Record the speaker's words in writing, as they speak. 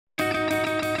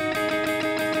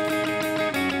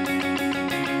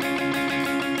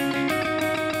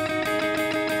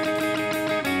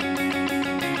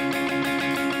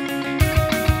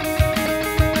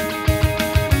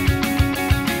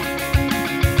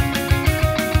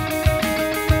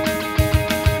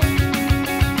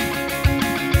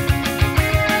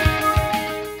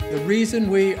reason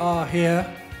we are here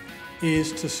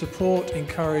is to support,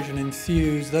 encourage and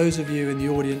enthuse those of you in the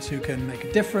audience who can make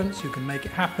a difference, who can make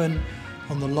it happen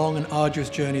on the long and arduous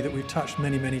journey that we've touched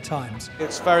many, many times.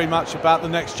 It's very much about the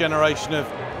next generation of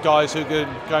guys who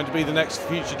are going to be the next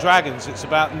future dragons. It's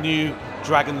about new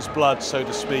dragon's blood, so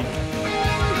to speak.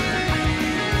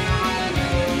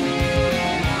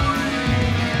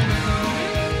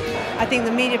 I think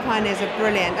the media pioneers are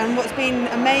brilliant, and what's been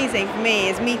amazing for me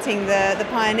is meeting the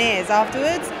pioneers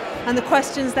afterwards and the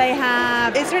questions they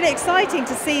have. It's really exciting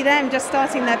to see them just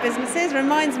starting their businesses. It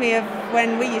reminds me of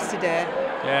when we used to do it.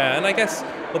 Yeah, and I guess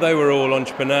although we're all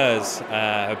entrepreneurs,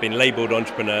 have been labelled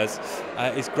entrepreneurs,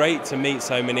 it's great to meet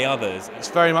so many others. It's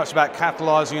very much about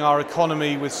catalysing our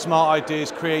economy with smart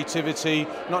ideas, creativity,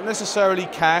 not necessarily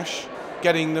cash,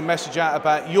 getting the message out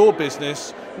about your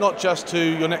business, not just to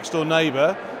your next door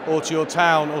neighbour or to your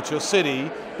town or to your city,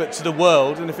 but to the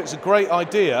world. And if it's a great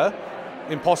idea,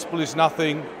 impossible is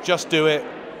nothing, just do it,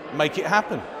 make it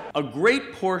happen. A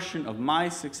great portion of my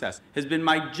success has been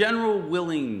my general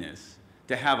willingness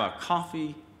to have a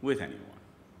coffee with anyone.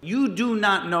 You do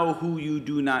not know who you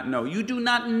do not know. You do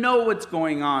not know what's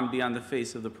going on beyond the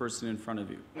face of the person in front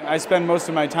of you. I spend most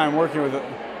of my time working with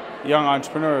young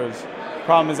entrepreneurs. The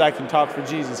problem is I can talk for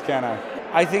Jesus, can't I?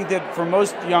 I think that for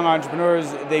most young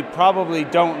entrepreneurs, they probably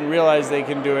don't realize they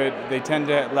can do it. They tend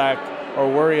to lack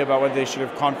or worry about whether they should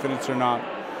have confidence or not.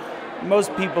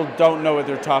 Most people don't know what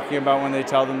they're talking about when they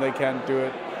tell them they can't do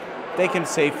it. They can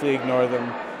safely ignore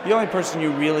them. The only person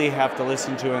you really have to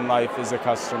listen to in life is a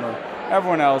customer.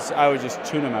 Everyone else, I would just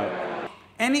tune them out.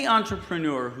 Any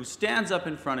entrepreneur who stands up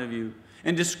in front of you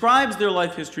and describes their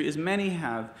life history, as many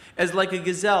have, as like a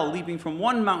gazelle leaping from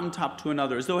one mountaintop to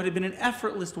another, as though it had been an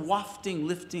effortless, wafting,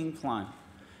 lifting climb,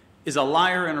 is a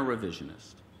liar and a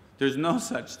revisionist. There's no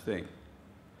such thing.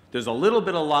 There's a little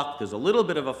bit of luck, there's a little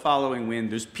bit of a following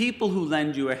wind, there's people who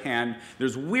lend you a hand,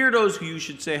 there's weirdos who you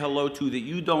should say hello to that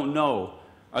you don't know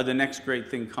are the next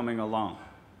great thing coming along.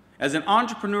 As an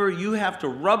entrepreneur, you have to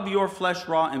rub your flesh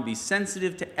raw and be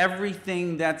sensitive to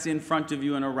everything that's in front of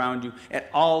you and around you at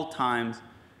all times,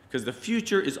 because the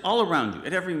future is all around you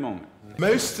at every moment.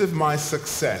 Most of my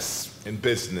success in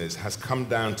business has come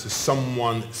down to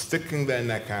someone sticking their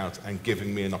neck out and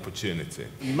giving me an opportunity.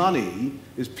 Money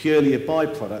is purely a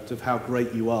byproduct of how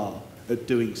great you are at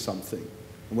doing something.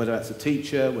 And whether that's a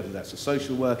teacher, whether that's a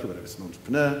social worker, whether it's an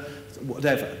entrepreneur,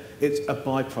 whatever, it's a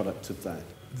byproduct of that.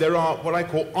 There are what I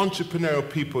call entrepreneurial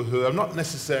people who have not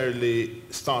necessarily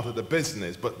started a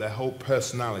business, but their whole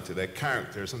personality, their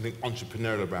character, is something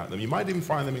entrepreneurial about them. You might even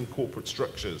find them in corporate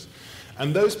structures.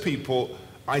 And those people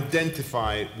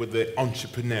identify with the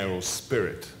entrepreneurial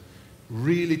spirit.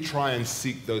 Really try and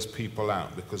seek those people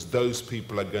out, because those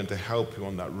people are going to help you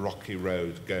on that rocky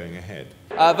road going ahead.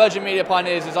 Virgin Media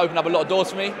Pioneers has opened up a lot of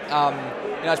doors for me.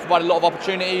 It's provided a lot of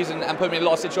opportunities and put me in a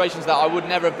lot of situations that I would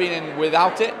never have been in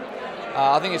without it.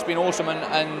 I think it's been awesome, and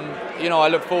I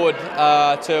look forward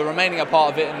to remaining a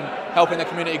part of it and helping the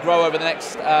community grow over the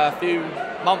next few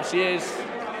months, years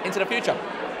into the future.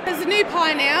 As a new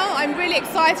pioneer, I'm really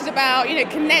excited about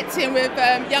connecting with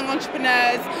young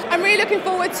entrepreneurs. I'm really looking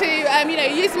forward to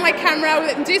using my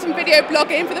camera and do some video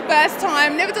blogging for the first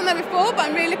time. Never done that before, but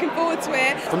I'm really looking forward to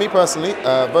it. For me personally,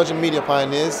 Virgin Media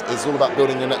Pioneers is all about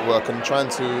building your network and trying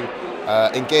to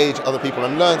engage other people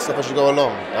and learn stuff as you go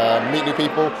along, meet new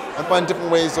people and find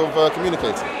different ways of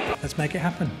communicating. Let's make it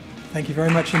happen. Thank you very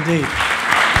much indeed.